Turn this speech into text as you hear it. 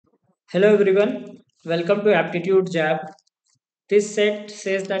Hello everyone, welcome to Aptitude Jab. This set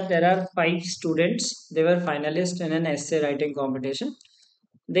says that there are five students. They were finalists in an essay writing competition.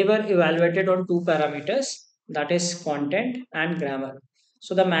 They were evaluated on two parameters, that is content and grammar.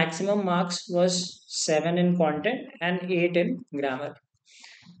 So the maximum marks was 7 in content and 8 in grammar.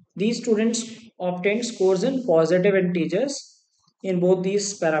 These students obtained scores in positive integers in both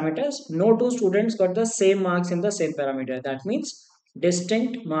these parameters. No two students got the same marks in the same parameter. That means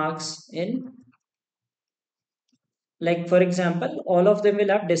distinct marks in, like for example, all of them will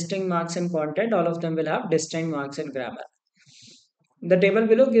have distinct marks in content, all of them will have distinct marks in grammar. The table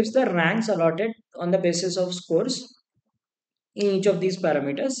below gives the ranks allotted on the basis of scores in each of these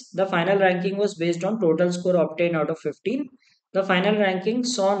parameters. The final ranking was based on total score obtained out of 15. The final ranking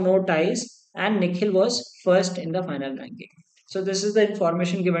saw no ties and Nikhil was first in the final ranking. So this is the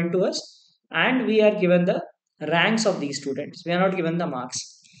information given to us, and we are given the ranks of these students. We are not given the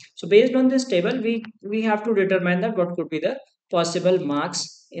marks. So based on this table, we have to determine that what could be the possible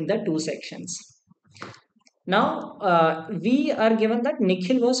marks in the two sections. Now, we are given that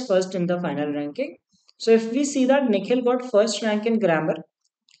Nikhil was first in the final ranking. So, if we see that Nikhil got first rank in grammar,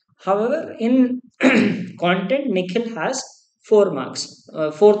 however, in content, Nikhil has 4 marks,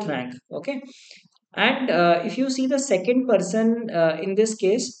 fourth rank. Okay. And if you see the second person in this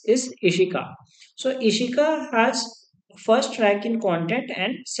case is Ishika. So, Ishika has first rank in content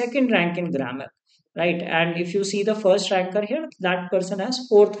and second rank in grammar, right? And if you see the first ranker here, that person has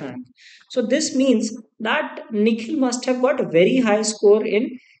fourth rank. So this means that Nikhil must have got a very high score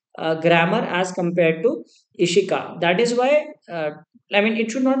in grammar as compared to Ishika. That is why I mean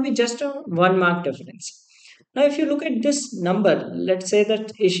it should not be just a 1 mark difference. Now, if you look at this number, let's say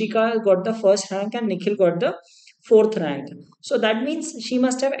that Ishika got the first rank and Nikhil got the fourth rank. So that means she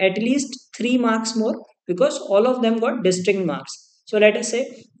must have at least 3 marks more because all of them got distinct marks. So let us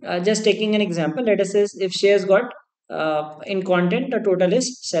say, just taking an example, let us say if she has got in content, the total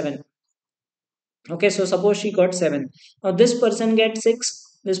is 7. Okay, so suppose she got 7. Now this person gets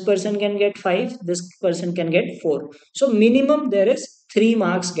 6, this person can get 5, this person can get 4. So minimum there is 3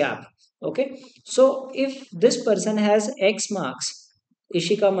 marks gap. Okay, so if this person has X marks,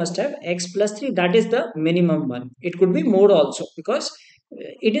 Ishika must have X plus 3. That is the minimum one. It could be more also because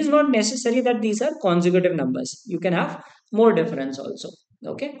it is not necessary that these are consecutive numbers. You can have more difference also.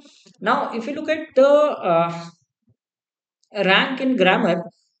 Okay, now if you look at the rank in grammar,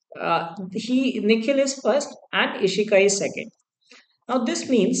 he Nikhil is first and Ishika is second. Now this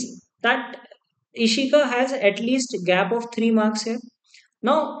means that Ishika has at least gap of 3 marks here.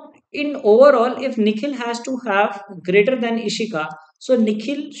 Now in overall, if Nikhil has to have greater than Ishika, so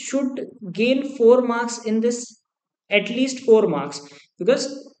Nikhil should gain 4 marks in this, at least 4 marks,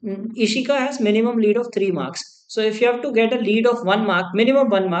 because Ishika has minimum lead of 3 marks. So if you have to get a lead of 1 mark, minimum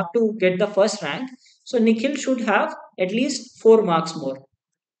 1 mark to get the first rank, so Nikhil should have at least 4 marks more.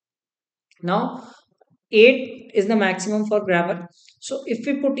 Now 8 is the maximum for grammar. So if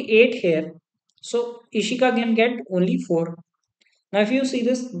we put 8 here, so Ishika can get only 4. Now if you see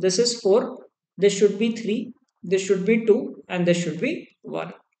this, this is 4, this should be 3, this should be 2, and this should be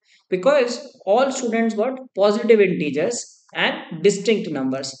 1. Because all students got positive integers and distinct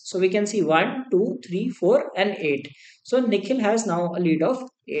numbers. So we can see 1, 2, 3, 4, and 8. So Nikhil has now a lead of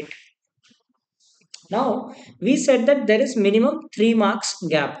 8. Now, we said that there is minimum 3 marks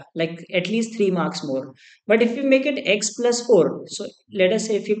gap, like at least 3 marks more. But if you make it x plus 4, so let us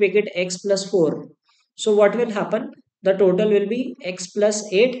say if you make it x plus 4, so what will happen? The total will be x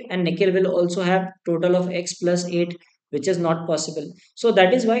plus 8 and Nikhil will also have total of x plus 8, which is not possible. So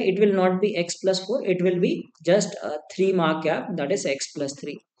that is why it will not be x plus 4, it will be just a 3 mark gap, that is x plus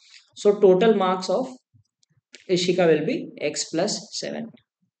 3. So total marks of Ishika will be x plus 7.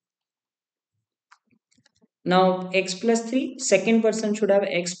 Now x plus 3, second person should have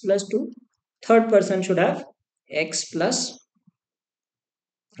x plus 2, third person should have x plus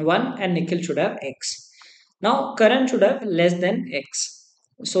 1 and Nikhil should have x. Now Karan should have less than x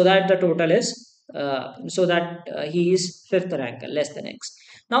so that the total is he is fifth rank, less than x.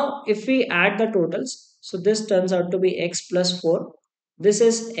 Now if we add the totals, so this turns out to be x plus 4, this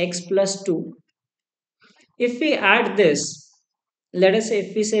is x plus 2. If we add this, let us say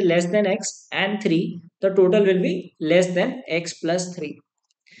if we say less than x and 3, the total will be less than x plus 3.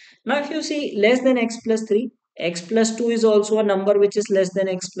 Now if you see less than x plus 3, x plus 2 is also a number which is less than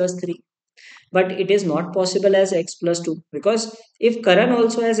x plus 3. But it is not possible as x plus 2, because if Karan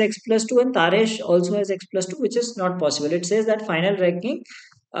also has x plus 2 and Taresh also has x plus 2, which is not possible. It says that final ranking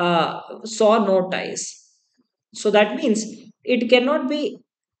saw no ties. So that means it cannot be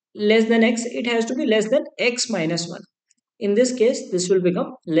less than x, it has to be less than x minus 1. In this case, this will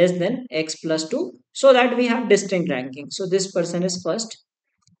become less than x plus 2, so that we have distinct ranking. So this person is first,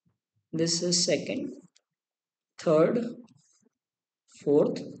 this is second, third,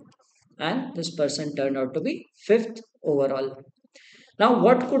 fourth, and this person turned out to be fifth overall. Now,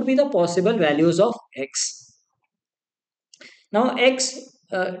 what could be the possible values of x? Now, x,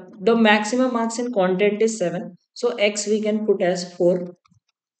 the maximum marks in content is 7. So, x we can put as 4.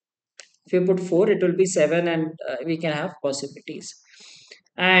 If you put 4, it will be 7, and we can have possibilities.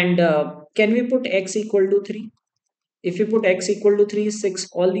 And can we put x equal to 3? If you put x equal to 3, 6,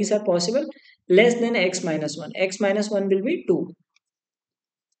 all these are possible. Less than x minus 1. X minus 1 will be 2.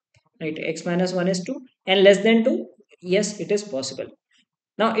 Right? X minus 1 is 2. And less than 2, yes, it is possible.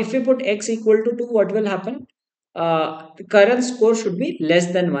 Now, if we put x equal to 2, what will happen? The current score should be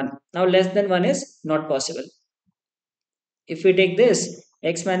less than 1. Now, less than 1 is not possible. If we take this,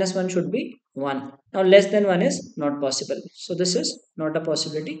 x minus 1 should be 1. Now, less than 1 is not possible. So, this is not a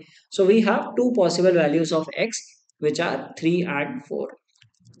possibility. So, we have two possible values of x, which are 3 and 4.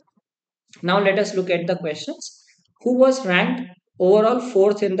 Now, let us look at the questions. Who was ranked overall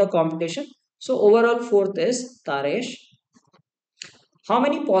 4th in the competition? So, overall 4th is Taresh. How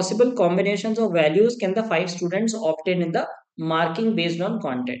many possible combinations of values can the 5 students obtain in the marking based on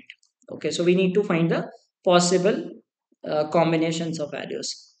content? Okay, so we need to find the possible combinations of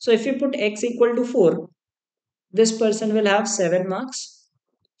values. So if you put x equal to 4, this person will have 7 marks.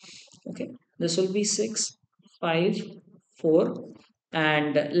 Okay, this will be 6, 5, 4,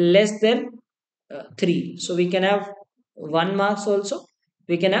 and less than 3. So we can have 1 marks also.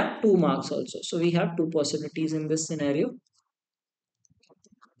 We can have 2 marks also. So we have two possibilities in this scenario.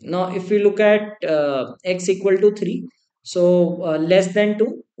 Now, if we look at x equal to 3, so less than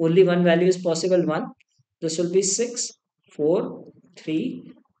 2, only one value is possible, 1. This will be 6, 4, 3,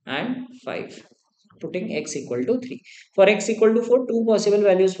 and 5, putting x equal to 3. For x equal to 4, two possible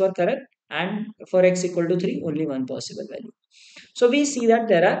values were correct, and for x equal to 3, only one possible value. So, we see that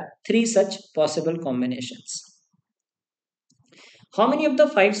there are 3 such possible combinations. How many of the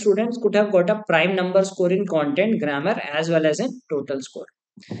 5 students could have got a prime number score in content, grammar, as well as in total score?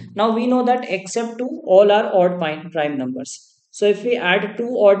 Now we know that except 2, all are odd prime numbers. So if we add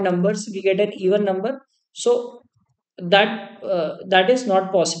two odd numbers, we get an even number. So that is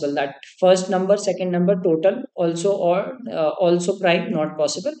not possible. That first number, second number, total also, or also prime, not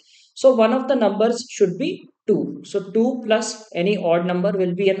possible. So one of the numbers should be 2. So 2 plus any odd number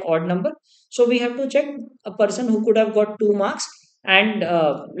will be an odd number. So we have to check a person who could have got 2 marks, and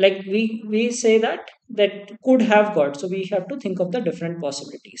like we say that could have got. So we have to think of the different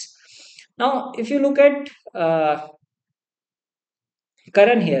possibilities. Now, if you look at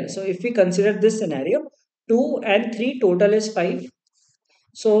Karan here, so if we consider this scenario, 2 and 3 total is 5.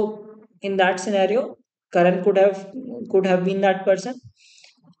 So in that scenario, Karan could have been that person.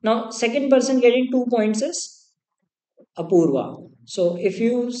 Now, second person getting 2 points is Apurva. So if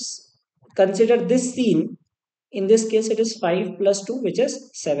you consider this scene, in this case it is 5 plus 2, which is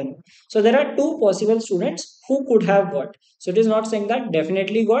 7. So there are two possible students who could have got. So it is not saying that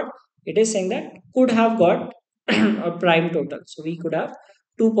definitely got, it is saying that could have got a prime total. So we could have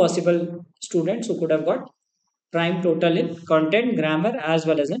two possible students who could have got prime total in content, grammar, as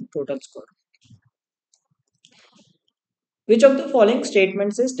well as in total score. Which of the following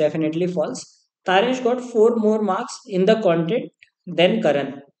statements is definitely false? Taresh got 4 more marks in the content than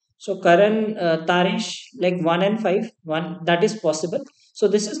Karan. So Karan, Taresh, like 1 and 5, 1, that is possible. So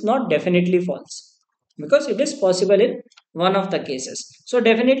this is not definitely false, because it is possible in one of the cases. So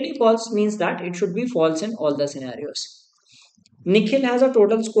definitely false means that it should be false in all the scenarios. Nikhil has a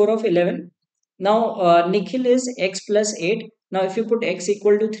total score of 11. Now Nikhil is x plus 8. Now if you put x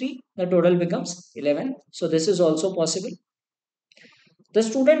equal to 3, the total becomes 11. So this is also possible. The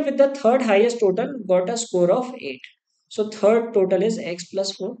student with the third highest total got a score of 8. So third total is x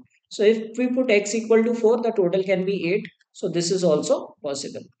plus 4. So if we put x equal to 4, the total can be 8. So this is also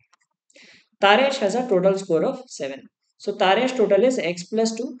possible. Taresh has a total score of 7. So Taresh total is x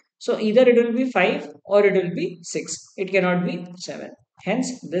plus 2. So either it will be 5 or it will be 6. It cannot be 7.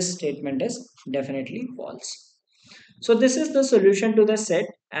 Hence this statement is definitely false. So this is the solution to the set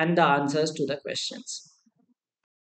and the answers to the questions.